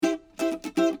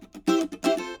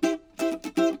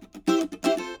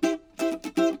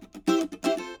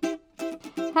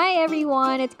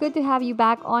everyone. It's good to have you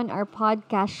back on our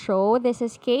podcast show. This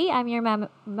is Kay. I'm your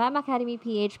Mam Academy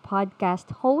PH podcast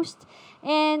host.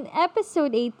 And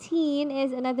episode 18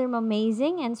 is another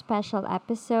amazing and special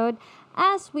episode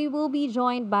as we will be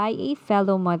joined by a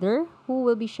fellow mother who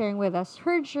will be sharing with us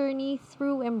her journey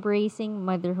through embracing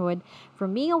motherhood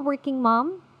from being a working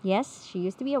mom. Yes, she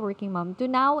used to be a working mom to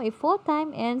now a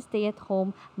full-time and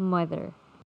stay-at-home mother.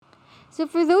 So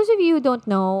for those of you who don't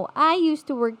know, I used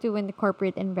to work too in the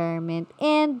corporate environment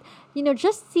and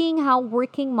just seeing how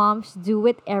working moms do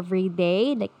it every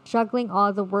day, like juggling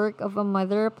all the work of a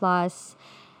mother plus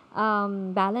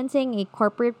balancing a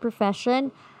corporate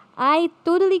profession, I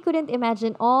totally couldn't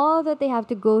imagine all that they have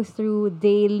to go through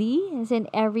daily, as in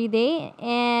every day.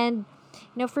 And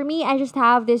for me, I just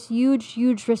have this huge,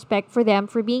 huge respect for them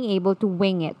for being able to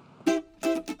wing it.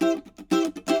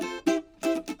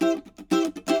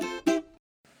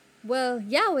 Well,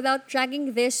 yeah, without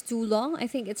dragging this too long, I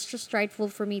think it's just rightful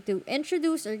for me to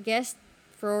introduce our guest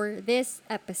for this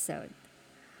episode.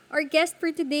 Our guest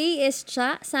for today is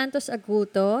Cha Santos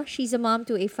Agulto. She's a mom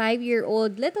to a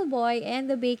 5-year-old little boy and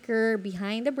the baker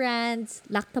behind the brands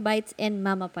Lactabites and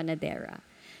Mama Panadera.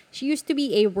 She used to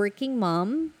be a working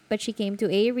mom, but she came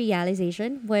to a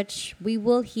realization, which we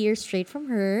will hear straight from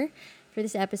her for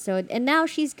this episode. And now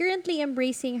she's currently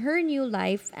embracing her new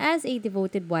life as a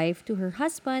devoted wife to her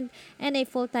husband and a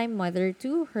full-time mother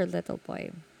to her little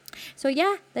boy. So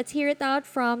yeah, let's hear it out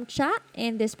from Cha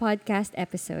in this podcast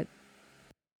episode.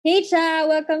 Hey Cha,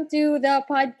 welcome to the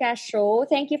podcast show.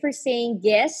 Thank you for saying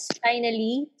yes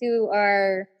finally to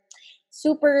our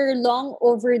super long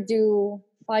overdue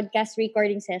podcast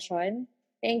recording session.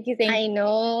 Thank you. I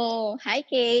know. Hi,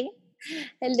 Kay.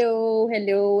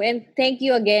 Hello. And thank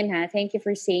you again, ha. Thank you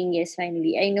for saying yes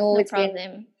finally. I know No it's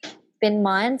problem. been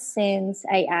months since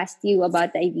I asked you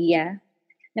about the idea.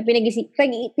 Na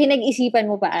pinag-isipan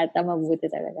mo pa ata, mabuti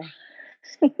talaga.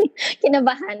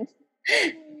 Kinabahan.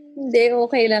 Hindi,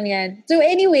 okay lang yan. So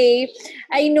anyway,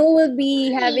 I know we'll be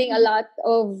having a lot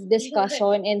of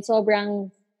discussion and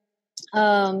sobrang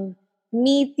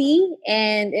meaty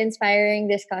and inspiring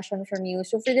discussion from you.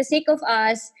 So for the sake of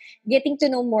us getting to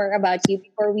know more about you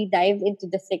before we dive into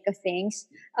the thick of things,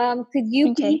 could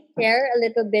you please share a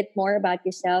little bit more about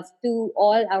yourself to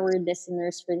all our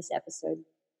listeners for this episode?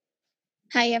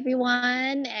 Hi,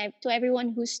 everyone. To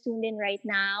everyone who's tuned in right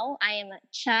now, I am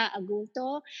Cha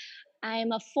Agulto.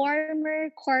 I'm a former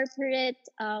corporate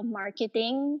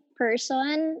marketing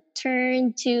person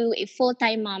turned to a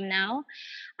full-time mom now.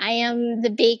 I am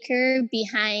the baker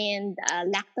behind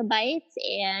Lactabites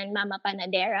and Mama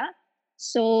Panadera.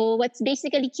 So what's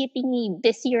basically keeping me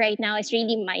busy right now is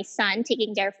really my son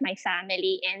taking care of my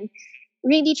family and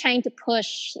really trying to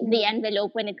push the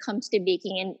envelope when it comes to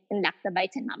baking in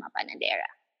Lactabites and Mama Panadera.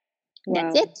 Wow.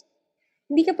 That's it.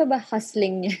 Hindi ka pa ba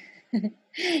hustling niya?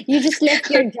 You just left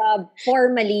your job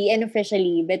formally and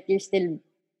officially, but you're still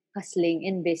hustling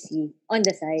and busy on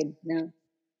the side, no?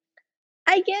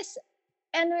 I guess,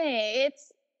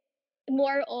 it's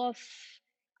more of,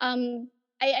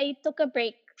 I took a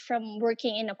break from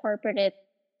working in a corporate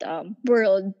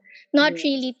world, not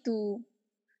really to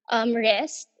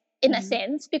rest in a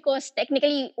sense, because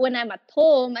technically when I'm at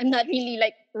home, I'm not really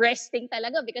like resting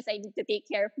talaga because I need to take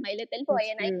care of my little boy.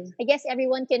 And I guess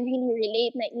everyone can really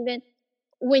relate na even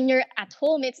when you're at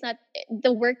home, it's not,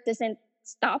 the work doesn't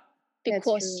stop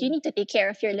because you need to take care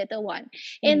of your little one.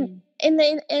 And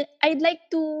then I'd like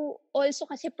to also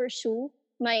kasi pursue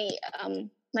my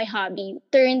my hobby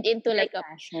turned into like a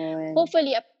passion.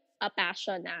 Hopefully a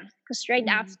passion because right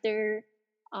after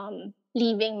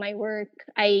leaving my work,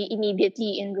 I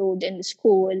immediately enrolled in the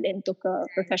school and took a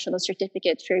professional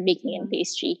certificate for baking and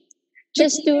pastry,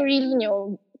 just to really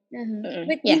know.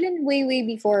 But even way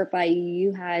before pa,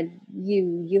 you had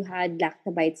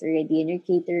Lactabites already, and you're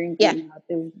catering to a lot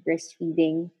of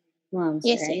breastfeeding moms,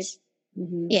 yes, right? Yes.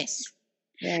 Mm-hmm. Yes.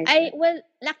 Right.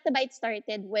 Lactabite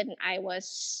started when I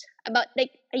was about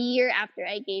like a year after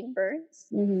I gave birth.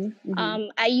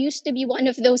 I used to be one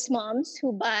of those moms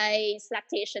who buys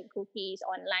lactation cookies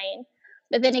online,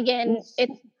 but then again,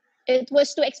 it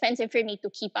was too expensive for me to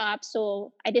keep up,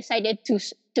 so I decided to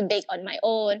bake on my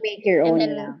own. Make your own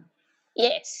now.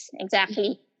 Yes,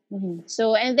 exactly.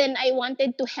 So and then I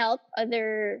wanted to help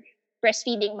other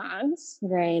breastfeeding moms.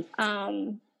 Right.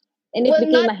 And it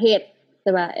became a hit.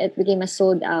 Diba? It became a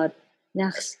sold out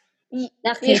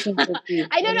lactation cookie.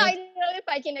 I don't know if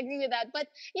I can agree with that, but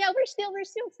yeah, we're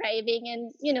still thriving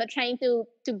and trying to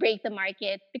break the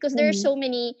market because there are so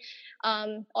many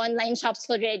online shops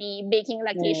already baking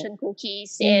lactation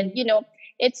cookies, and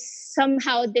it's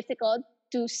somehow difficult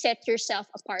to set yourself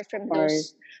apart from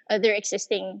those other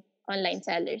existing online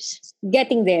sellers.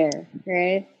 Getting there,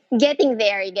 right? Getting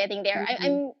there, getting there. Mhm.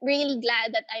 I'm really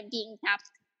glad that I'm being tapped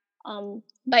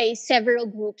by several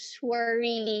groups who are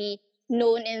really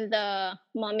known in the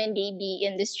mom and baby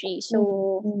industry. Mhm. So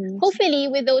Mhm. hopefully,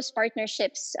 with those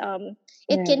partnerships,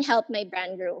 it can Right. help my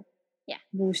brand grow. Yeah.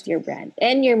 Boost your brand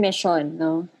and your mission,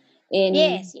 no? In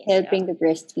Yes. Yes. helping the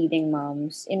breastfeeding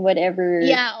moms in whatever,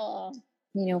 Yeah. Oh,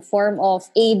 form of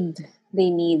aid they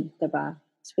need, diba?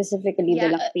 Specifically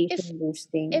the yeah. lactation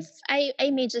boosting. If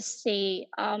I may just say,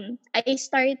 I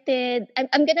started.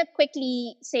 I'm gonna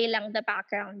quickly say lang the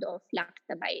background of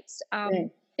Lactabites. Right.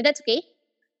 If that's okay.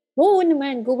 Oo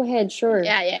naman, go ahead, sure.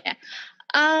 Yeah. Yeah.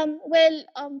 Well,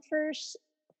 first,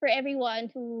 for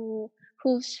everyone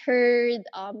who's heard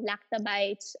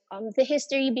Lactabites, the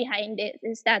history behind it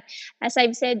is that, as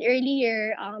I've said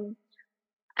earlier,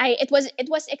 I it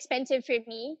was expensive for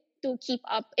me to keep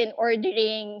up in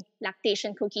ordering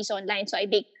lactation cookies online, so I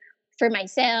bake for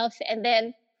myself, and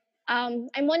then I'm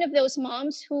one of those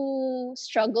moms who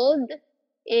struggled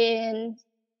in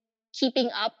keeping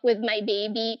up with my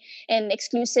baby and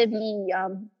exclusively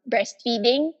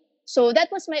breastfeeding. So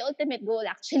that was my ultimate goal,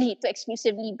 actually, to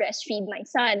exclusively breastfeed my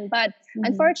son. But Mhm.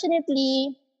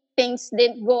 unfortunately, things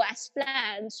didn't go as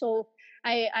planned. So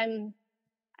I, I'm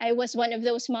I was one of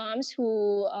those moms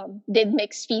who did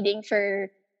mixed feeding for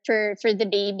the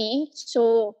baby.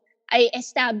 So I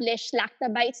established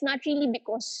Lactabites not really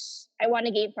because I want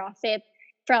to gain profit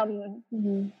from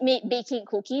Mhm. baking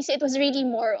cookies. It was really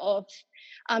more of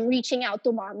reaching out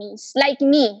to mommies like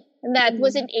me that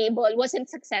Mhm. wasn't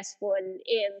successful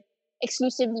in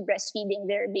exclusively breastfeeding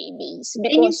their babies And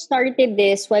you because started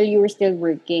this while you were still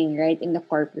working, right, in the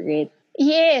corporate.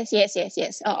 yes.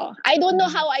 I don't know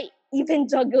Mhm. how I even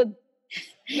juggled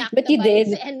But you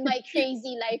Lactabites did. and my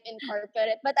crazy life in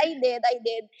corporate. But I did.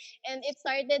 And it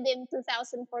started in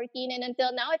 2014 and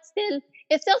until now it's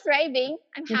still thriving.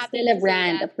 I'm It's happy still a to say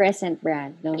brand, a that. present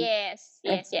brand, no? Okay.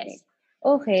 Yes.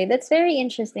 Okay, that's very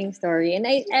interesting story. And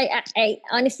I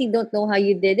honestly don't know how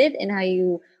you did it and how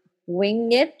you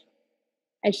wing it.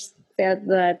 I just felt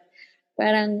that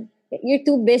parang you're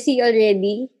too busy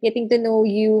already getting to know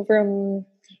you from,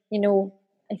 you know,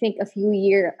 I think a few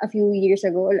years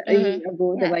ago or a year Mm-hmm. ago,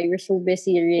 Yeah. diba? You were so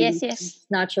busy already. Yes.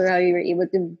 Not sure how you were able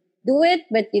to do it,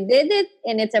 but you did it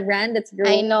and it's a brand that's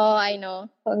growing. I know.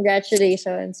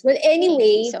 Congratulations. Well, Thank you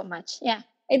anyway, so much. Yeah.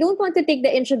 I don't want to take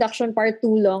the introduction part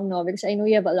too long, no, because I know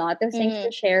you have a lot of things to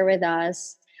Mm-hmm. share with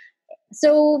us.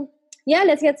 So, yeah,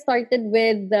 let's get started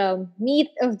with the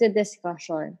meat of the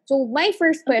discussion. So, my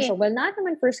first question, Okay. well, not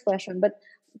my first question, but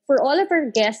for all of our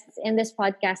guests in this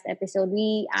podcast episode,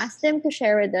 we asked them to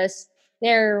share with us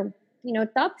their,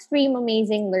 top three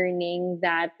amazing learning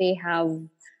that they have,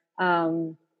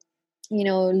 um,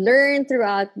 learned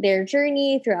throughout their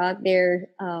journey, throughout their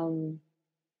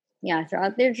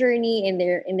journey in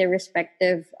their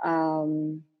respective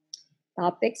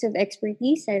topics of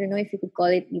expertise. I don't know if you could call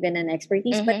it even an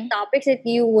expertise, but Mm-hmm. topics that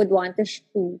you would want to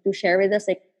share with us.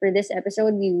 Like for this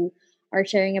episode, you are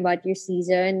sharing about your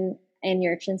season and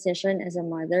your transition as a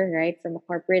mother, right, from a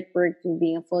corporate work to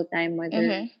being a full time mother,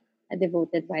 Mm-hmm. a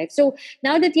devoted wife. So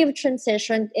now that you've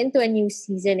transitioned into a new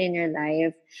season in your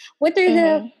life, what are the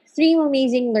Mm-hmm. three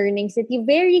amazing learnings that you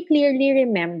very clearly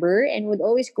remember and would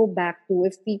always go back to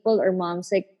if people or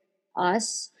moms like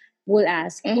us will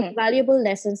ask, what Mm-hmm. valuable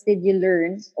lessons did you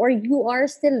learn or you are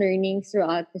still learning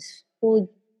throughout this whole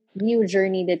new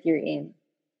journey that you're in?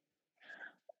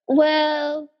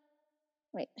 Well,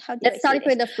 wait, how do I Let's say start this?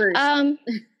 with the first. Um,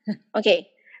 okay.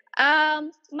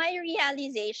 My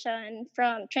realization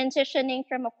from transitioning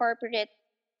from a corporate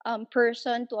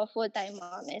person to a full time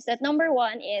mom is that number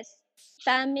one is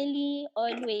family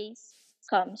always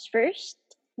comes first.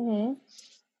 Mhm.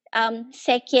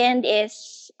 Second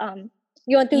is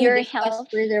You want to your discuss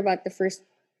health. further about the first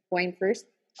point first?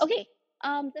 Okay.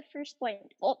 The first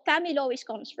point, family always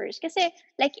comes first. Kasi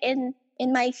like in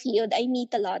my field, I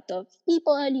meet a lot of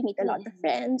people, you meet a lot of Mm-mm.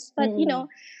 friends, but Mm-mm.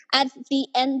 at the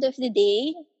end of the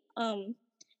day, um,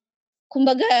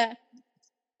 kumbaga,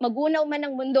 magunaw man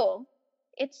ang mundo,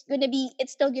 it's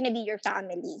still gonna be your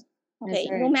family. That's Okay,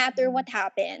 no right. matter what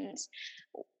happens,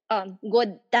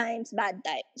 good times, bad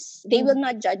times, they will Mm-hmm.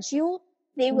 not judge you.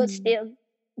 They will Mm-hmm. still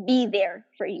be there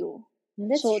for you.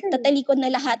 That's So, true. tatalikod na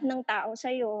lahat ng tao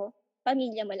sa'yo,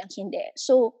 pamilya mo lang hindi.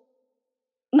 So,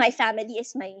 my family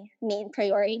is my main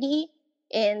priority.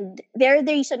 And they're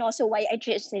the reason also why I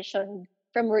transitioned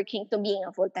from working to being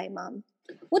a full-time mom.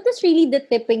 What was really the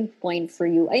tipping point for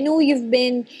you? I know you've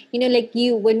been, like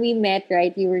you, when we met,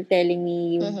 right, you were telling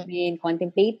me you've Mhm. been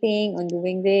contemplating on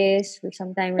doing this for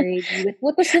some time already. But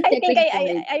what was the I think tipping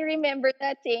point? I remember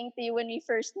that saying to you when we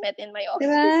first met in my Diba?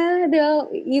 office. Diba?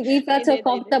 We felt so I did.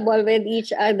 comfortable with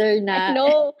each other I na.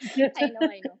 know. I know.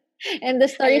 And the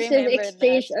I stories you've remember that.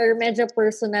 exchanged are medyo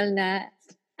personal na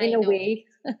in I a know. way.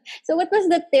 So what was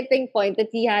the tipping point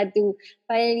that you had to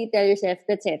finally tell yourself,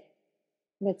 that's it.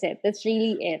 That's it. That's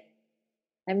really it.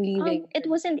 I'm leaving. It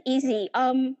wasn't easy.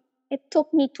 It took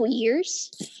me 2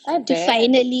 years I to bet.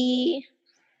 finally.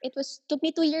 It was took me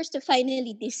 2 years to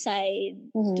finally decide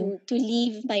Mm-hmm. to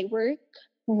leave my work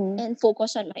Mm-hmm. and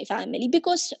focus on my family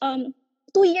because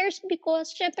 2 years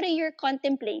because syempre you're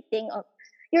contemplating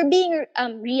you're being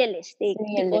realistic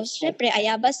because Realistic. syempre I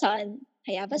have a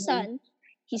Mm-hmm. son,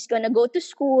 he's gonna go to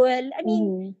school. I mean,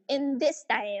 Mm-hmm. in this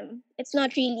time it's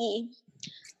not really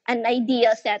an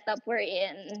ideal setup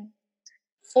wherein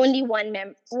only one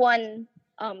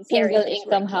Single parent is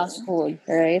income working. household,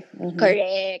 right? Mm-hmm.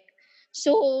 Correct.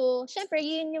 So, syempre,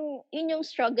 yun yung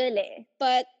struggle eh.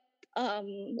 But,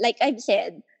 like I've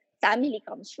said, family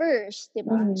comes first, di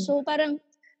ba? Mm-hmm. So, parang,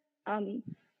 um,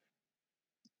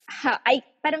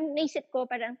 parang naisip ko,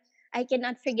 parang, I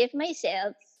cannot forgive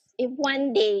myself if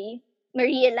one day,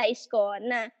 ma-realize ko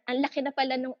na ang laki na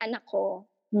pala nung anak ko,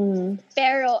 Mm-hmm.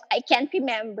 pero I can't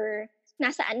remember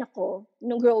nasaan ako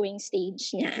nung growing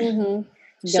stage niya. Mm-hmm.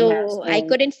 The So, I milestone.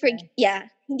 couldn't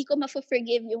hindi ko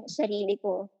ma-forgive yung sarili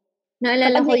ko.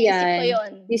 Naalala Kapag ko naisip ko yan.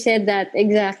 yon, You said that.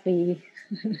 Exactly.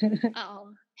 oo.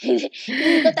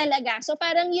 Hindi ko talaga. So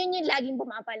parang yun yung laging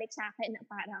bumabalik sa akin na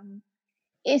parang,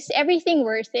 is everything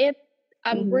worth it?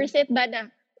 Mm-hmm. Worth it ba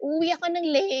na uwi ako ng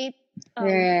late, I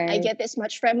Right. get this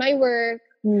much from my work,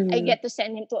 I Mm-hmm. get to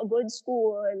send him to a good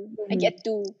school, I Mm-hmm. get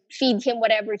to feed him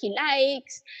whatever he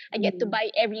likes, I get to Mm-hmm. buy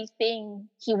everything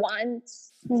he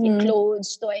wants, Mm-hmm.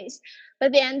 clothes, toys.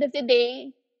 But at the end of the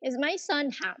day, is my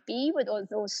son happy with all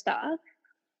those stuff?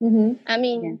 Mm-hmm. I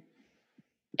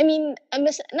Yeah. mean,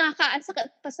 mas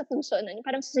nakakaasakit pa sa puso nun,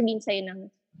 parang sasabihin sa'yo ng,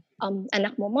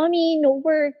 anak mo, "Mommy, no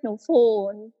work, no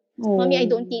phone. Mommy, I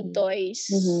Oh. don't need toys.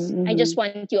 Mm-hmm. I just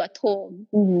Mm-hmm. want you at home."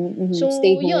 Mm-hmm. Mm-hmm.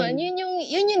 Stay So, home.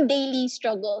 yun yung daily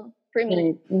struggle for me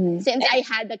Right. Mm-hmm. since I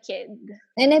had a kid.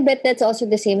 And I bet that's also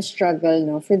the same struggle,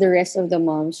 no, for the rest of the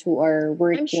moms who are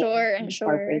working I'm in sure.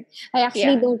 corporate. I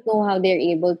actually Yeah. don't know how they're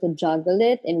able to juggle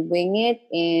it and wing it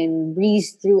and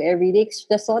breeze through every day. 'Cause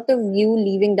the thought of you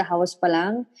leaving the house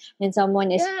palang and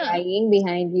someone is Yeah. crying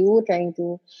behind you, trying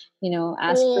to,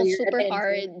 ask for Oh, your super attention.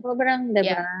 hard. Sobrang,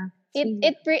 diba?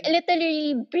 Yeah.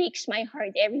 Literally breaks my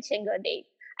heart every single day.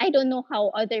 I don't know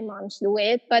how other moms do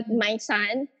it, but my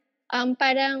son,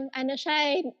 parang ano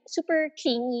siya, super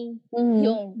clingy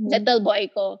yung Mm-hmm. little boy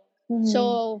ko. Mm-hmm.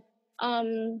 So,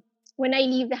 when I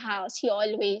leave the house, he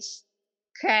always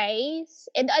cries.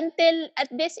 And until at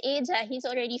this age, he's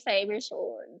already 5 years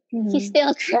old. He Mm-hmm.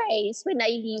 still cries when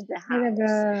I leave the Talaga.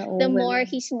 house. Oh, The well. more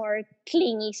he's more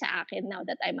clingy sa akin now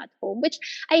that I'm at home, which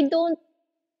I don't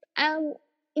um,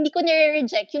 hindi ko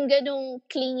nire-reject yung ganong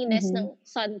clinginess Mm-hmm. ng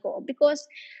son ko because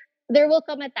there will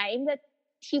come a time that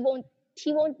he won't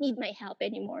he won't need my help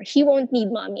anymore. He won't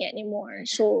need mommy anymore.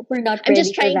 So We're not I'm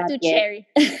just ready for trying that to yet. cherish.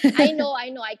 I know,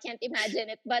 I can't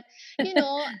imagine it. But, you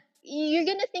know, you're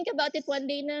gonna think about it one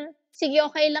day na, sige,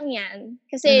 okay lang yan.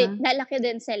 Kasi Uh-huh. lalaki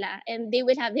din sila and they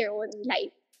will have their own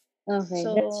life. Okay,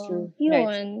 that's So, true.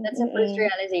 Right. yun. That's the first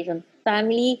realization.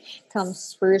 Family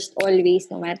comes first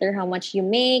always, no matter how much you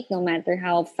make, no matter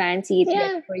how fancy it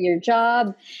gets Yeah. for your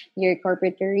job, your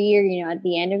corporate career, at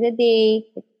the end of the day,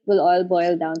 it will all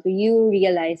boil down to you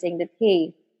realizing that,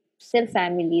 hey, still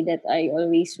family that I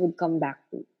always would come back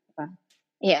to. Diba?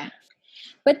 Yeah.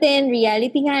 But then,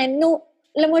 reality nga, no,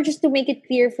 alam mo, just to make it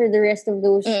clear for the rest of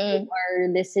those who Mm-mm. are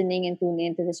listening and tuning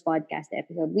into this podcast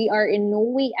episode, we are in no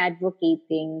way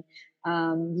advocating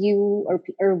you or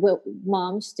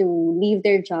moms to leave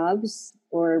their jobs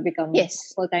or become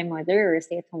Yes. full-time mother or a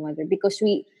stay-at-home mother because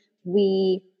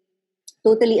we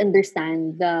totally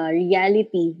understand the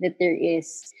reality that there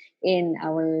is in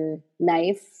our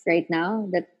life right now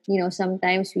that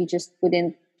sometimes we just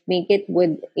couldn't make it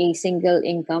with a single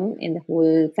income in the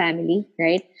whole family,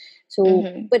 right? So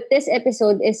Mm-hmm. but this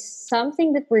episode is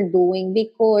something that we're doing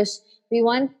because we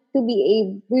want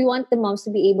the moms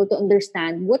to be able to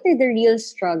understand what are the real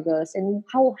struggles and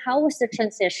how was the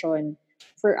transition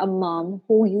for a mom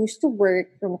who used to work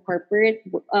from a corporate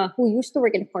who used to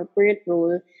work in a corporate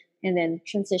role and then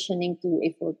transitioning to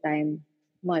a full-time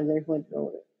motherhood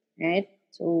role. Right?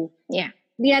 So, Yeah.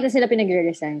 hindi natin sila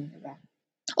pinagre-resign. Diba?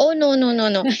 Oh no, no, no,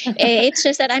 no. It's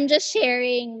just that I'm just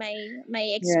sharing my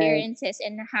Right. experiences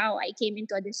and how I came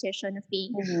into a decision of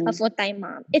being a Mm-hmm. full-time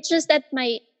mom. It's just that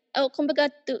kumbaga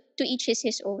to each is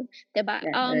his own, diba? Right,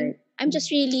 right. I'm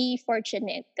just really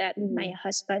fortunate that Mm-hmm. my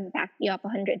husband backed me up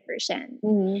 100%,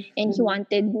 Mm-hmm. and he Mm-hmm.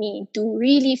 wanted me to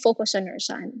really focus on our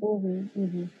son. Mm-hmm.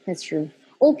 Mm-hmm. That's true.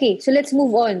 Okay, so let's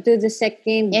move on to the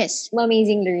second Yes.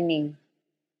 amazing learning.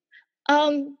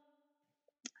 Um,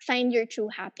 find your true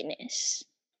happiness.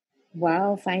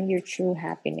 Wow, find your true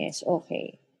happiness.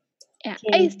 Okay. Yeah,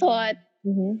 Can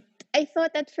mm-hmm. I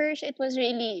thought at first it was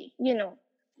really,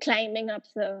 climbing up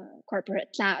the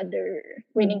corporate ladder,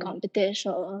 winning Mm-hmm.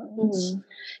 competitions, Mm-hmm.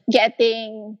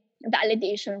 getting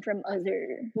validation from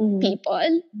other Mm-hmm.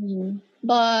 people. Mm-hmm.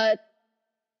 But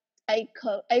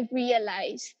I've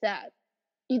realized that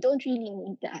you don't really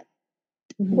need that.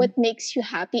 Mm-hmm. What makes you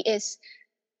happy is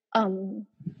um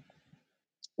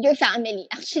your family.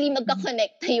 Actually,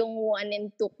 magkakonekta yung one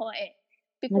and two ko eh.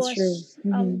 That's true. Because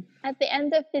Mm-hmm. at the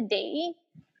end of the day,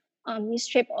 you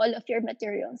strip all of your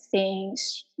material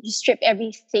things, you strip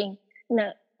everything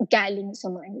na galing sa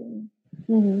money.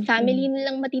 Mm-hmm. Family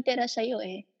nilang matitira sa'yo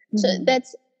eh. So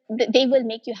Mm-hmm. they will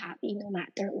make you happy no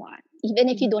matter what. Even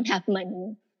if you don't have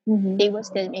money, Mm-hmm. they will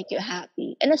still make you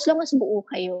happy. And as long as buo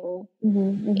kayo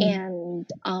Mm-hmm. Mm-hmm. and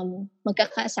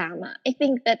magkakasama, I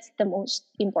think that's the most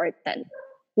important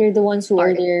They're the ones who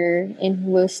are part. there and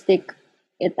who will stick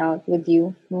it out with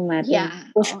you no matter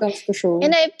Yeah. push Oo. comes to shove.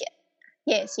 And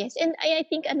yes, yes. And I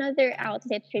think another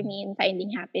outlet for me in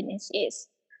finding happiness is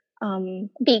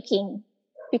baking,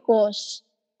 because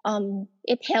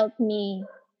it helped me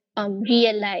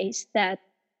realize that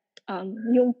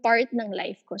yung part ng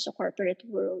life ko sa corporate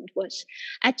world was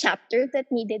a chapter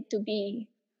that needed to be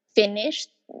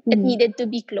finished. It Mm-hmm. needed to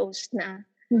be closed na.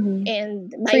 Mm-hmm.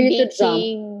 And For my you to jump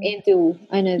baking, into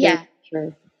another yeah,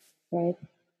 picture, right?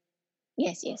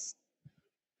 yes, yes.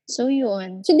 So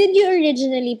yun. So did you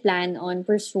originally plan on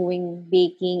pursuing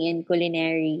baking and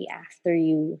culinary after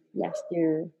you left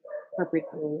your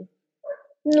corporate role?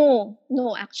 No,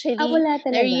 no, Ah, actually, wala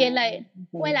talaga. na-realize,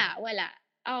 Okay. wala.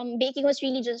 Baking was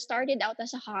really just started out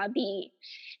as a hobby.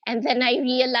 And then I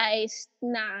realized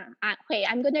na, okay,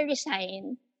 I'm gonna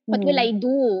resign. What will Mm-hmm. I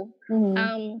do?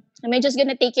 Mm-hmm. Am I just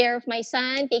gonna take care of my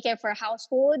son, take care of our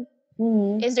household?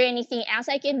 Mm-hmm. Is there anything else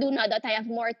I can do now that I have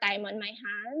more time on my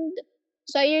hand?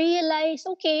 So I realized,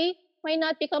 okay, why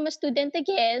not become a student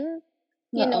again?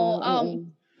 You Oo, know, oo.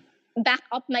 back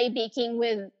up my baking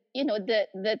with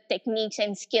the techniques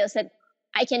and skills that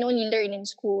I can only learn in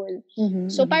school.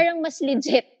 Mm-hmm. So Mm-hmm. parang mas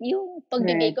legit yung Right,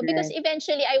 pagbe-bake ko, because right.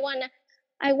 eventually I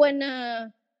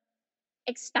wanna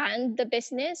expand the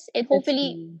business and That's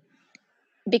hopefully true.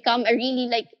 become a really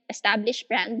like established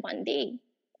brand one day.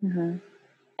 Uh-huh.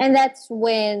 And that's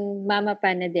when Mama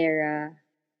Panadera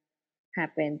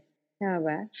happened. Tama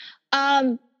ba?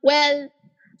 Well,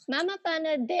 Mama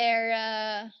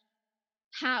Panadera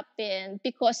happened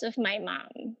because of my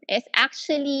mom. It's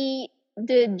actually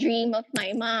the dream of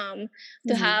my mom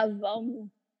to Mm-hmm. have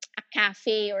a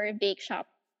cafe or a bake shop.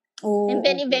 And Oh,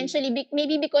 then okay. eventually,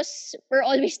 maybe because we're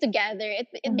always together,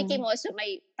 it Uh-huh. became also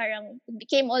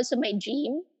my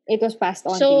dream. It was passed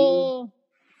on to you. So,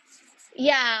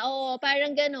 yeah, oh,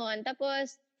 parang ganon.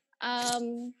 Tapos,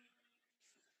 um,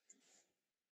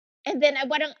 and then I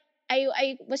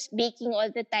was baking all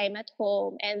the time at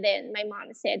home, and then my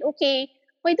mom said, "Okay,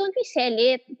 why don't we sell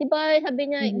it? 'Di ba, sabi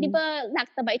niya, 'di Mm-hmm. ba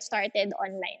Lactabite started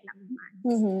online lang naman."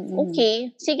 Mm-hmm. Mm-hmm. Okay,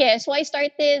 sige. So I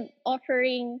started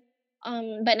offering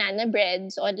banana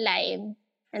breads online.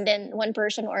 And then one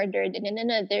person ordered, and then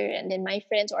another, and then my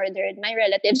friends ordered, my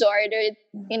relatives ordered,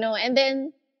 and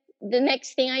then the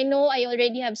next thing I know, I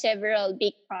already have several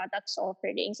baked products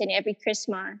offerings, and every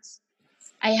Christmas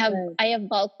Right. I have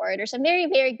bulk orders. I'm very,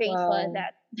 very grateful Wow.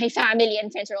 that my family and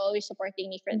friends are always supporting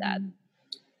me for that. Mm-hmm.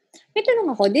 May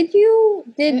tanong ako,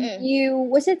 Mm-mm.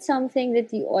 was it something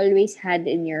that you always had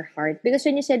in your heart? Because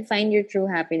when you said find your true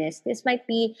happiness, this might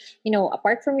be,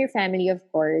 apart from your family, of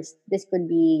course, this could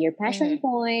be your passion Mm-hmm.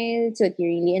 points, what you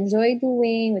really enjoy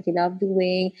doing, what you love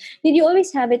doing. Did you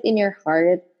always have it in your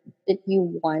heart that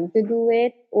you want to do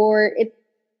it? Or it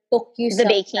took you The some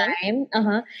baking. time?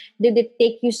 Uh-huh. Did it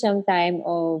take you some time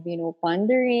of,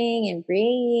 pondering and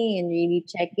praying and really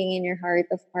checking in your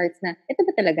heart of hearts na, ito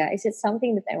ba talaga? Is it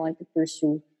something that I want to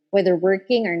pursue? Whether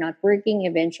working or not working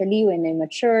eventually when I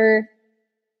mature.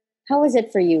 How was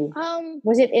it for you?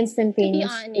 Was it To be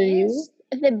instantaneous for you? honest,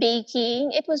 the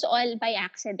baking, it was all by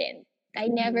accident.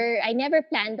 I Mm-hmm. never I never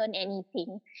planned on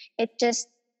anything. It just,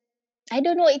 I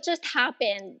don't know, it just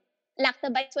happened.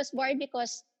 Lactabites was born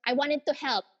because I wanted to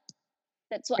help.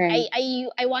 That's what Right.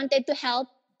 I wanted to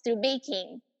help through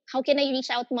baking. how can I reach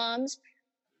out moms?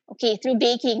 Okay, through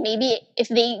baking. Maybe if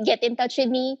they get in touch with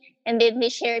me and then they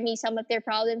share me some of their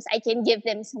problems, I can give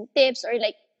them some tips or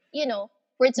like,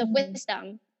 words of Mhm.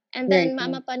 wisdom. And Right. then Right.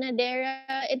 Mama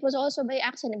Panadera, it was also by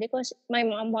accident because my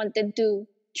mom wanted to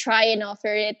try and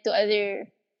offer it to other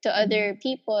Mhm.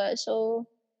 people. So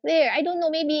there, I don't know,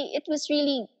 maybe it was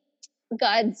really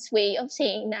God's way of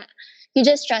saying that you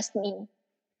just trust me.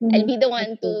 I'll Mhm. be the That's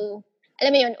one true. to,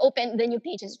 alam mo yun, open the new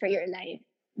pages for your life.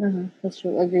 That's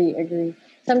true. Agree. Agree.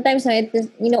 Sometimes,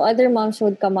 other moms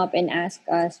would come up and ask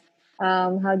us,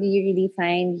 how do you really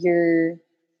find your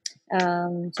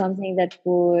something that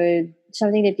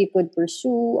you could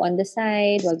pursue on the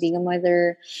side while being a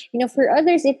mother. For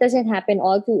others, it doesn't happen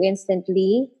all too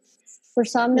instantly. For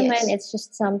some naman, Yes. it's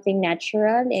just something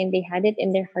natural and they had it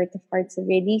in their heart of hearts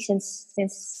already since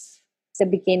the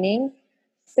beginning.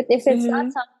 But if it's not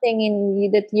Mm-hmm. something in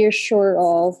you that you're sure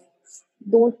of,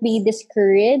 don't be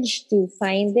discouraged to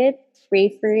find it. Pray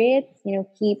for it.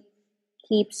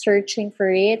 Keep searching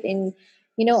for it, and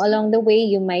along the way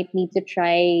you might need to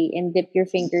try and dip your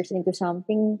fingers into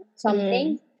something,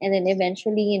 Mm-hmm. and then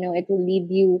eventually it will lead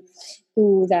you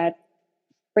to that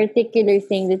particular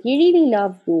thing that you really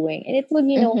love doing, and it will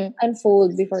Mm-hmm.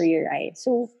 unfold before your eyes.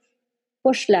 So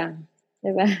push lang,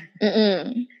 diba?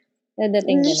 Mm-mm.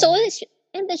 Dadating Just ganun. always,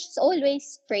 and just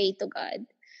always pray to God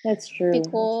That's true.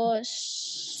 because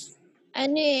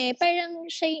parang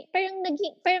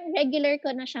regular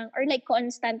ko na siyang or like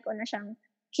constant ko na siyang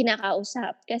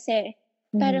kinakausap kasi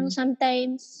parang Mm-hmm.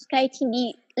 sometimes kahit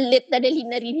hindi literally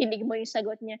naririnig mo yung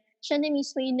sagot niya, siya na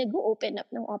mismo yung nag-open up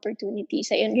ng opportunity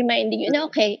sa and reminding you na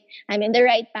okay, I'm in the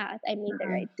right path, I made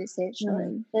the right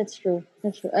decision. That's true.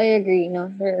 That's true. I agree.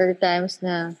 There are times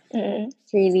na Mm-hmm.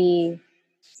 it's really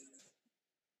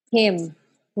him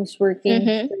who's working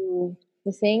Mm-hmm. through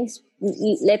the things,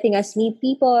 letting us meet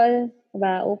people,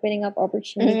 about opening up Mm-hmm.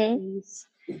 opportunities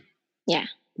Yeah.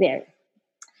 there.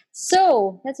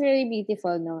 So that's really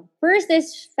beautiful, no? First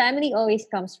is family always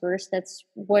comes first. That's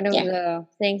one of Yeah. the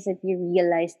things that you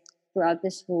realized throughout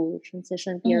this whole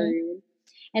transition Mm-hmm. period.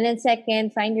 And then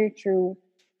second, find your true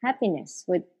happiness.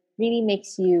 What really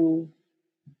makes you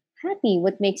happy?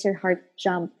 What makes your heart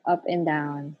jump up and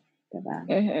down? Diba?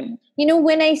 Mm-hmm.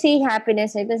 When I say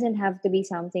happiness, it doesn't have to be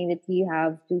something that you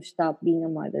have to stop being a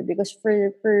mother. Because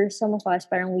for some of us,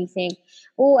 parang we think,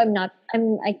 oh,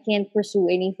 I can't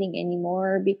pursue anything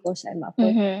anymore because I'm a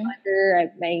full Mm-hmm.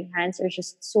 mother. My hands are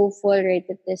just so full right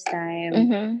at this time.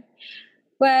 Mm-hmm.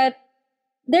 But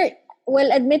there, well,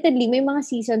 admittedly, may mga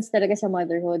seasons talaga sa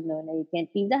motherhood, no, na you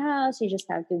can't leave the house. You just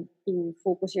have to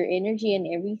focus your energy and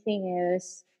everything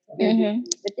else. You're Mm-hmm.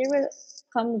 busy. But there will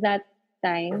come that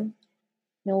time,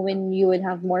 when you would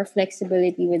have more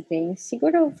flexibility with things.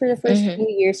 Siguro for the first Mm-hmm. few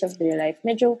years of their life,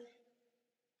 medyo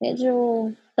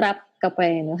trapped ka pa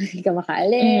no? Hindi ka Mm-hmm.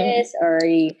 makaalis or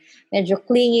medyo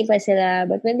clingy pa sila.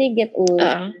 But when they get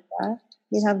older, Uh,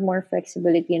 you have more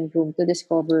flexibility and room to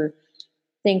discover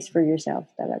things for yourself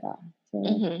talaga. So,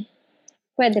 mm-hmm.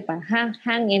 pwede pa.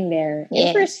 Hang in there. And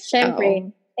first, Yes. syempre,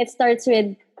 Oo. it starts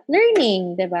with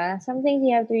learning, diba? Some things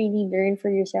you have to really learn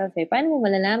for yourself. Paano mo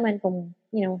malalaman kung,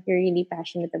 you're really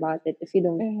passionate about it if you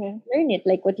don't Mm-hmm. learn it,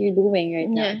 like what you're doing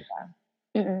right now, Yeah. diba?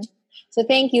 Mm-hmm. So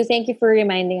thank you. Thank you for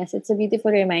reminding us. It's a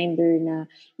beautiful reminder na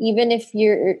even if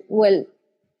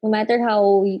no matter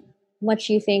how much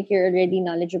you think you're already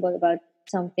knowledgeable about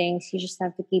some things, you just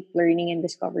have to keep learning and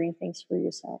discovering things for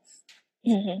yourself.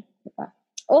 Mm-hmm. Diba?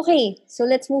 Okay, so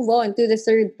let's move on to the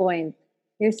third point.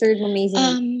 Your third amazing.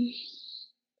 Um,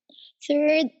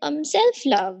 third,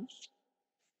 self-love.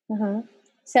 Uh-huh.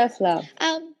 Self-love.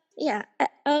 Yeah.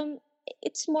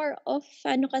 It's more of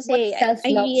What's kasi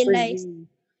self-love for you?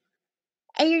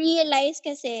 I realized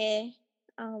kasi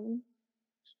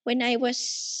when I was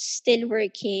still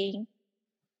working,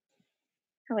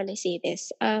 how will I say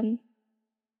this?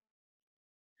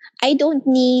 I don't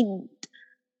need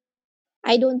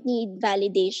I don't need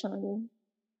validation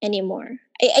anymore.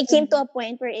 I came to a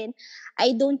point wherein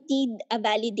I don't need a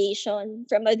validation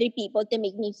from other people to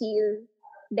make me feel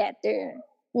better.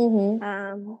 Mm-hmm.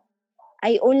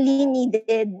 I only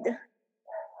needed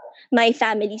my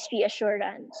family's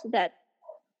reassurance that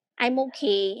I'm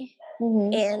okay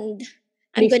Mm-hmm. and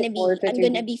They supported I'm you.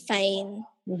 gonna be fine.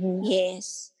 Mm-hmm.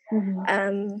 Yes.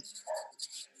 Mm-hmm.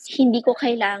 Hindi ko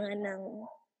kailangan ng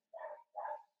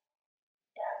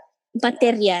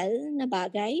material na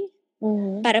bagay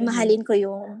Mm-hmm. para mahalin ko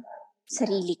yung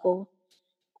sarili ko.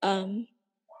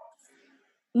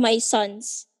 My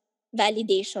son's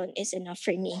validation is enough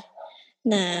for me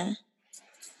na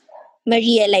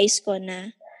ma-realize ko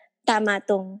na tama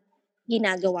tong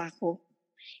ginagawa ko.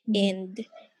 Mm-hmm. And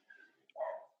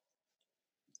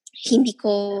hindi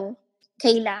ko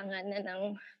kailangan na ng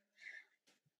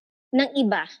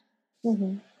iba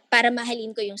Mm-hmm. para mahalin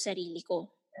ko yung sarili ko.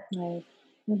 Right.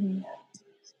 Mm-hmm.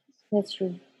 That's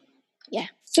true. Yeah.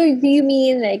 So do you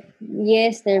mean like,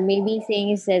 yes, there may be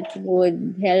things that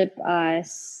would help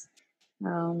us,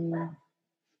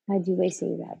 how do I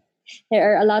say that? There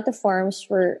are a lot of forms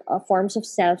of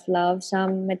self-love,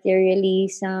 some materially,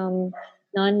 some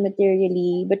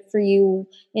non-materially. But for you,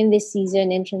 in this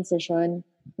season in transition,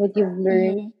 what you've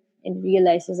learned Mm-hmm. and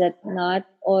realized is that not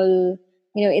all,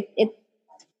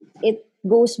 it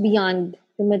goes beyond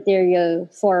the material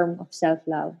form of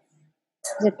self-love.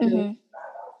 Is it true? Mm-hmm.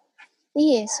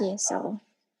 Yes. So,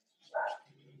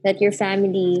 That your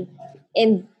family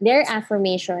and their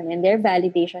affirmation and their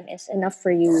validation is enough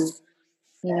for you,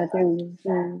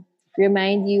 to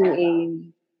remind you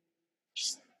and,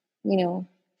 you know,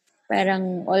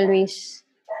 parang always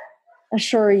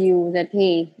assure you that,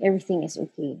 hey, everything is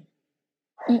okay.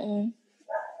 mm-mm.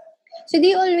 So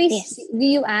Yes. do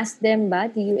you ask them ba?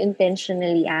 Do you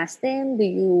intentionally ask them? Do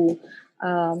you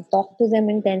talk to them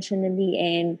intentionally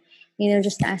and,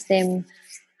 just ask them,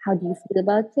 how do you feel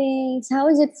about things? How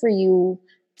is it for you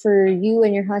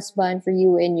and your husband, for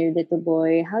you and your little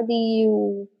boy? How do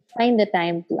you find the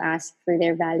time to ask for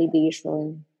their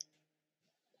validation?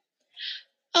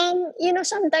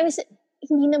 Sometimes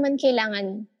hindi naman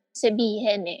kailangan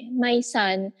sabihin eh. My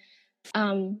son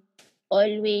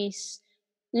always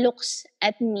looks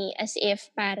at me as if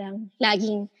parang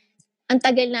laging ang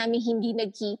tagal namin hindi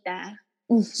nagkita.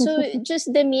 So, just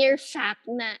the mere fact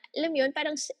na, alam yun,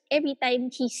 parang every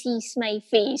time he sees my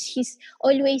face, he's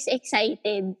always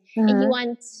excited. And he Uh-huh.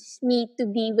 wants me to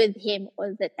be with him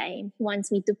all the time. He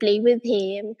wants me to play with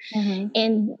him. Uh-huh.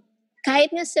 And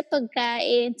kahit nga sa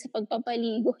pagkain, sa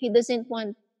pagpapaligo, he doesn't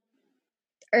want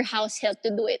our house help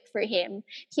to do it for him.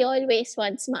 He always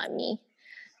wants mommy.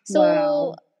 So,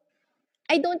 Wow.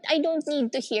 I don't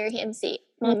need to hear him say,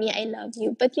 "Mommy, I love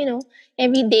you." But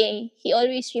every day he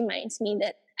always reminds me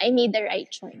that I made the right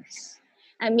choice.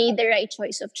 I made the right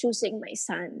choice of choosing my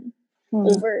son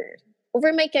Mhm.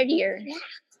 over my career.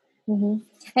 Mhm.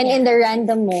 And Yeah. in the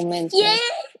random moments. Yay!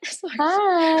 Right? Sorry.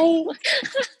 Hi.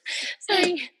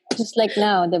 Sorry. Just like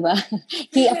now, diba?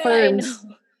 He I know. affirms.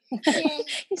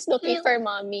 He's looking for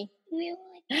mommy.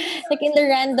 Like in the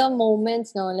random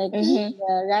moments, no? Like Mm-hmm.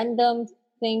 the random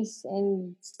things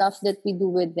and stuff that we do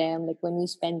with them, like when we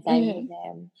spend time with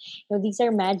Mm-hmm. them. These are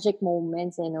magic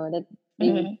moments, that they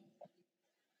would,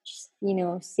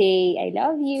 Mm-hmm. say, I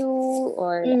love you,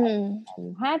 or Mm-hmm.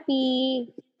 I'm happy,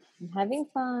 I'm having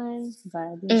fun.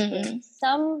 But these Mm-hmm. things,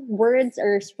 some words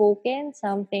are spoken,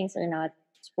 some things are not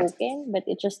spoken, but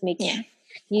it just makes Yeah.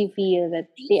 you feel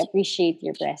that they appreciate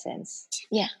your presence,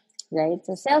 Yeah. right?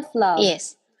 So self-love.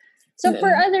 Yes. So for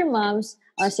Mm-hmm. other moms,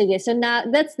 sige, so now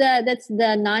that's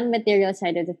the non-material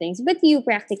side of the things. But you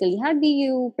practically, how do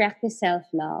you practice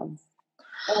self-love?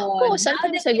 Oh, On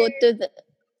sometimes I go to the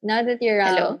now that you're a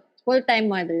hello. full-time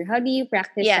mother, how do you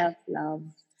practice Yeah. self-love?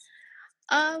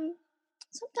 Um.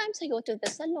 Sometimes I go to the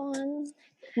salon.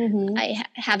 Mm-hmm. I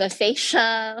have a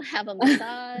facial, have a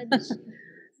massage.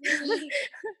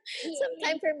 Some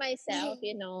time for myself,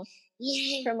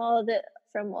 from all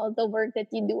the work that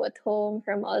you do at home,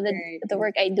 from all Right. the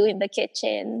work I do in the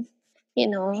kitchen.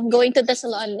 Going to the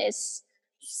salon is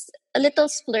a little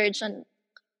splurge on.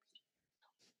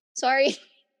 Sorry,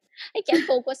 I can't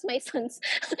focus. My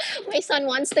son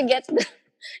wants to get the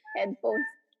headphones.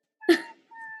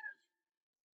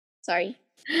 Sorry.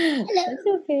 That's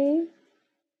okay.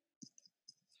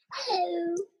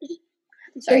 Hello.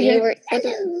 So Sorry, you were.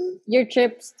 your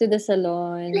trips to the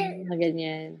salon, mga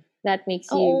ganyan, that makes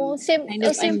you Oo, kind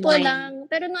of simple unwind. lang.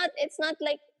 Pero it's not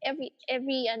like every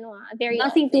very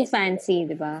Nothing too often. fancy,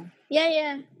 di ba?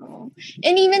 Yeah. Oo.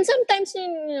 And even sometimes,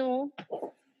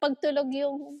 pagtulog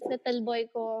yung little boy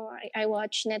ko, I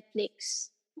watch Netflix.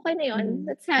 Okay na yun.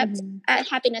 That's Mhm.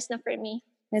 happiness na for me.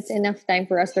 That's enough time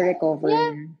for us to recover.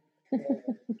 Yeah.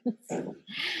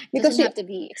 Because Doesn't have to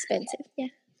be expensive.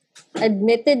 Yeah.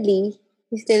 admittedly,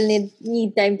 you still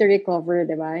need time to recover,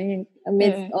 di ba?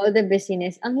 Amidst Mm. all the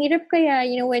busyness. Ang hirap kaya,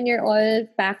 when you're all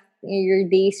packed, your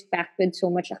days packed with so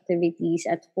much activities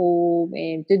at home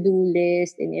and to-do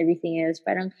list and everything else.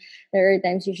 Parang there are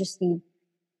times you just need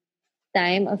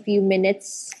time, a few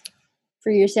minutes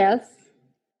for yourself.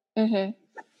 Mm-hmm.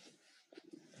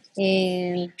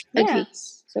 And yeah. Agree.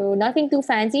 So nothing too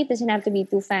fancy. It doesn't have to be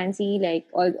too fancy, like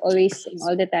always and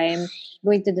all the time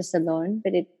going to the salon.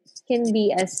 But it can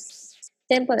be as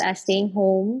simple as staying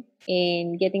home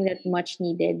and getting that much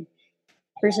needed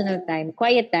personal time,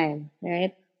 quiet time,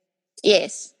 right?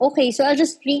 Yes. Okay, so I'll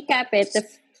just recap it. The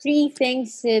three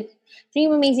things that three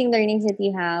amazing learnings that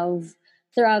you have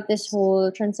throughout this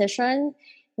whole transition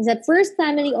is that first,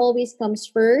 family always comes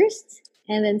first.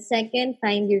 And then second,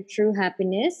 find your true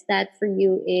happiness. That for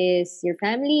you is your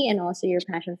family and also your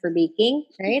passion for baking,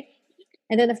 right?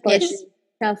 And then of course, Yes.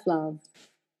 self-love,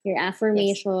 your Yes.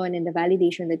 affirmation and the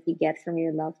validation that you get from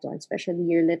your loved one, especially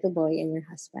your little boy and your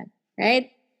husband,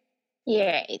 right? You're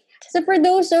right. So for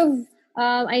those of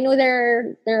I know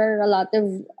there are a lot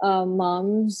of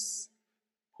moms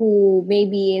who may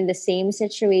be in the same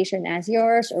situation as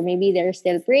yours, or maybe they're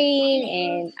still praying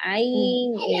and Mm.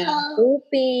 eyeing and Hello.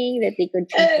 hoping that they could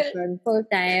transition full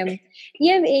time. Do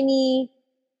you have any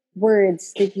words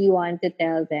that you want to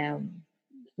tell them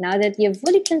now that you've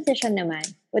fully transitioned naman?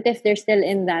 What if they're still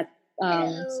in that Hello.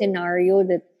 scenario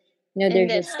that In they're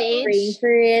that just praying stage.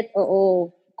 for it, or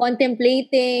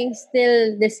contemplating,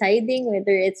 still deciding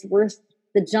whether it's worth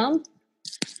the jump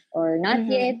or not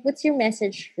yet? Mm-hmm. What's your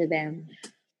message to them?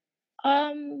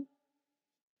 Um.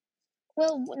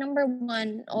 Well, number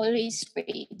one, always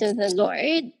pray to the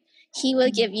Lord. He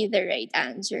will give you the right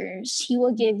answers. He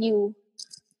will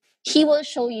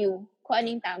show you kung ano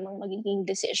yung tamang magiging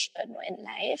decision mo in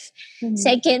life. Mhm.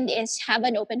 Second is have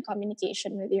an open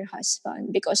communication with your husband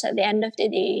because at the end of the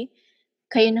day,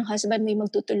 kayo ng husband may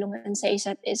magtutulungan sa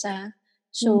isa't isa.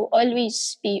 So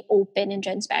always be open and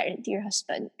transparent to your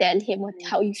husband. Tell him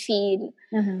how you feel.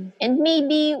 Uh-huh. And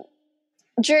maybe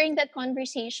during that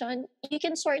conversation, you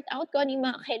can sort out kung ano yung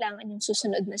mga kailangan yung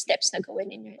susunod na steps na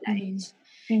gawin in your Mhm. life.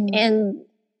 Mhm. And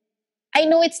I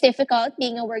know it's difficult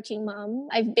being a working mom.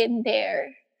 I've been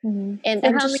there. Mhm. And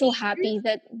For I'm just so happy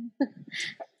that,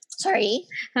 sorry,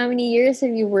 how many years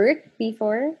have you worked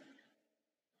before?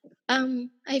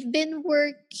 I've been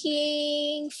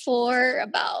working for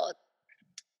about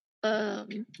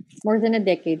um, More than a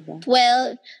decade ba?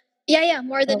 12, yeah,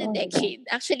 more than a Oo, diba? decade.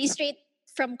 Actually, straight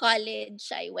from college,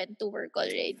 I went to work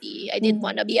already. I didn't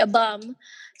want Mhm. to be a bum.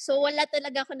 So, wala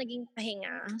talaga ako naging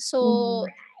pahinga. So, Mhm.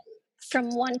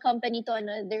 from one company to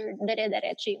another,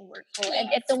 dire-diretso yung work ko. And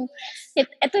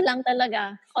ito lang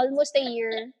talaga, almost a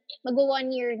year, mag-1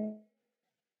 year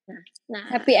na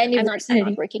Happy I'm not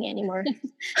anniversary. working anymore.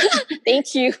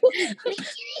 Thank you.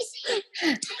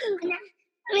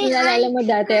 Naalala mo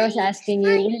dati, I was asking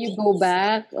you, will you go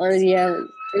back? Or are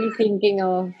you thinking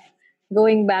of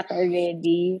going back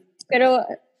already? Pero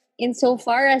in so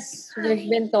far as we've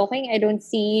been talking, I don't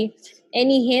see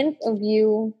any hint of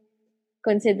you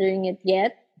considering it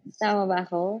yet. Tama ba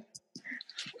ako?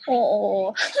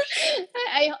 Oo.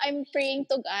 I'm praying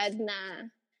to God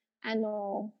na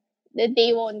ano, the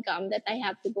day won't come that I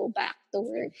have to go back to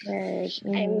work. Right.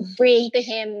 I'm Mhm. praying to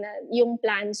Him na yung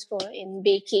plans ko in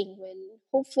baking will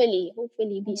hopefully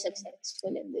be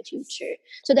successful in the future.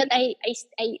 So that I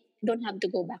don't have to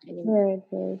go back anymore. Right,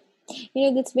 right.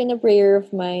 That's been a prayer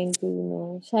of mine too,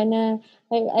 no? Sana,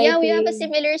 I Yeah, we have a pray,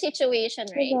 similar situation,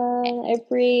 right? diba? I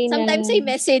pray na, Sometimes I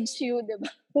message you,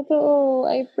 diba? totoo,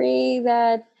 I pray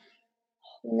that,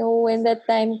 when that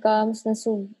time comes na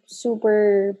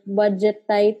super budget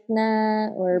tight na,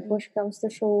 or push comes to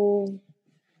shove,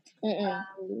 Mm-mm.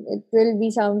 it will be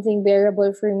something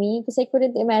bearable for me. Because I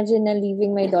couldn't imagine na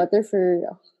leaving my daughter for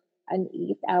an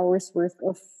 8 hours worth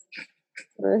of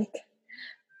work.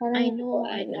 Parang I hindi ko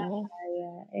ata know.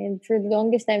 kaya. And for the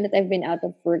longest time that I've been out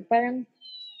of work, parang,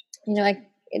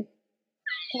 it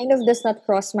kind of does not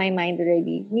cross my mind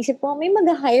already. Nisip ko, may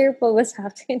mag-hire pa ba sa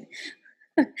akin?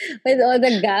 With all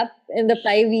the gap and the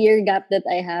 5-year gap that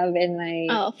I have in my,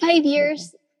 Oh, 5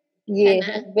 years ka yes,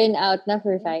 na. I've been out na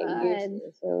for Oh my 5 years.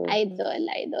 God. So,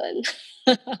 Idol.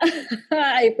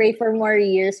 I pray for more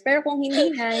years. Pero kung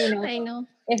hindi na, I know.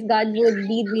 if God would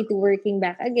lead me to working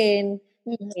back again,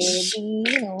 Mm.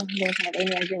 don't have any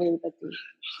other way but to go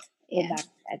Yeah. back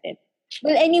at it.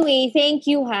 Well, anyway, thank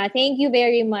you, ha. Thank you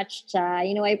very much, Cha.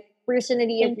 I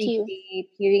personally Thank you. appreciate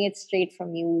hearing it straight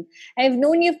from you. I've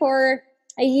known you for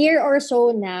a year or so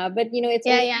now, but it's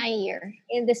only Yeah, a year.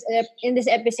 in this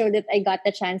episode that I got the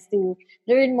chance to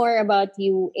learn more about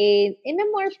you in a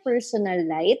more personal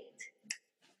light,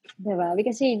 diba?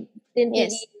 Because we didn't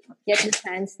really Yes. get the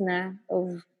chance na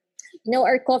of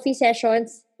our coffee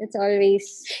sessions. It's always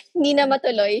Hindi na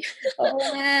matuloy. Oo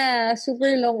nga, super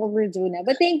long overdue na.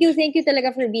 But thank you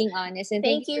talaga for being honest, and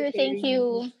thank you for Thank sharing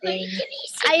you. things.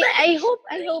 I hope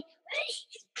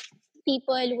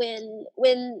people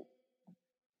will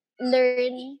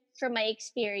learn from my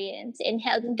experience and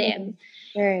help them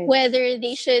Right. whether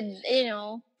they should, they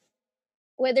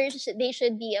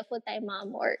should be a full-time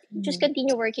mom or just Mhm.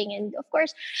 continue working. And of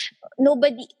course,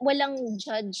 walang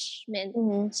judgment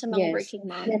sa mga Yes, working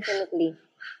mom. definitely.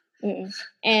 Mm.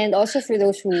 And also for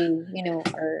those who,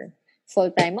 are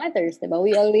full-time mothers, diba?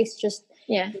 We always just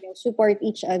Yeah. support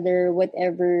each other,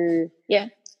 whatever Yeah.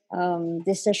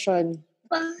 decision,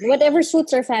 whatever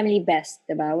suits our family best,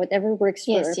 diba? Whatever works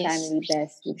for our Yes, yes. family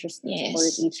best, we just support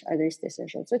Yes. each other's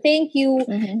decisions. So thank you.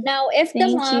 Mm-hmm. Now, if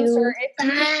the Thank moms or you.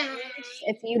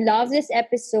 if you love this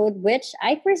episode, which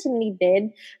I personally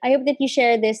did, I hope that you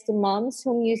share this to moms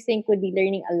whom you think would be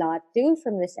learning a lot too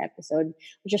from this episode.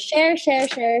 Just share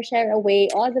away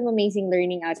all the amazing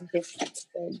learning out of this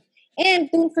episode.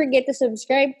 And don't forget to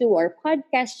subscribe to our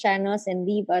podcast channels and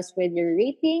leave us with your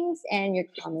ratings and your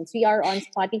comments. We are on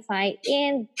Spotify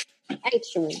and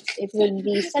iTunes. It would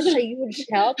be such a huge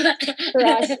help for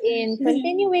us in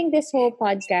continuing this whole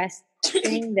podcast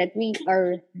thing that we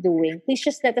are doing. Please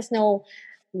just let us know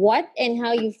what and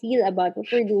how you feel about what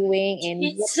we're doing and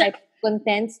what type of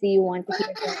contents do you want to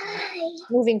hear from us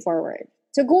moving forward.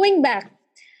 So going back,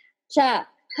 Cha,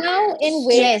 how and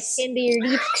where Yes. can they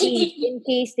reach you in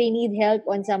case they need help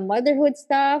on some motherhood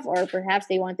stuff or perhaps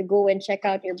they want to go and check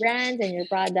out your brands and your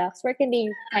products? Where can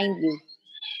they find you?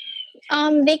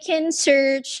 They can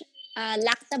search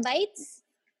Lactabites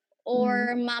Mm-hmm.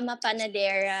 or Mama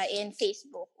Panadera in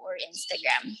Facebook or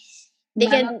Instagram.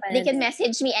 Mama They can Panadero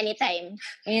message me anytime.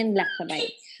 and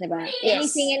Lactabites, diba?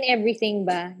 Anything Yes. and everything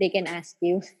ba, they can ask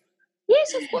you.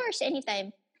 Yes, of course,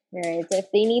 anytime. Right. So if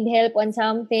they need help on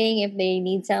something, if they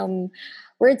need some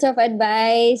words of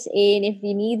advice, and if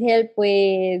you need help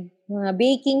with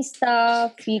baking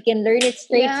stuff, you can learn it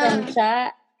straight from Yeah,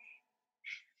 Cha,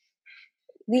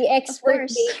 the of expert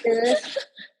course. baker.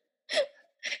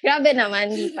 Grabe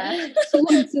naman, di pa?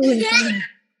 Soon.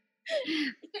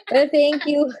 Well, thank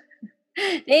you.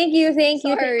 Thank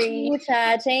Sorry. you,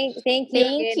 Cha. Thank you Thank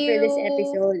again for this you.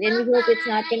 episode. And we hope it's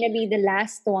not gonna be the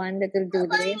last one that will do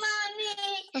this.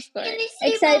 Of course.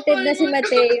 Excited na si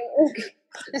Mateo.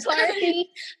 Sorry.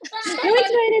 No,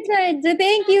 it's fine. So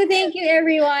thank you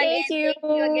everyone. Thank And you.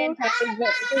 thank you again Cha,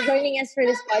 for joining us for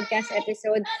this podcast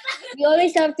episode. We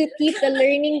always have to keep the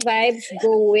learning vibes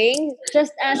going,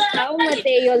 just as how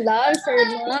Mateo loves her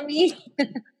mommy.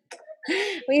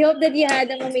 We hope that you had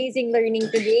an amazing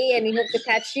learning today, and we hope to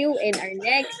catch you in our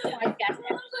next podcast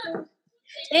episode.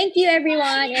 Thank you,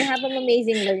 everyone, and have an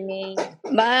amazing learning.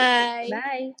 Bye.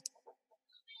 Bye.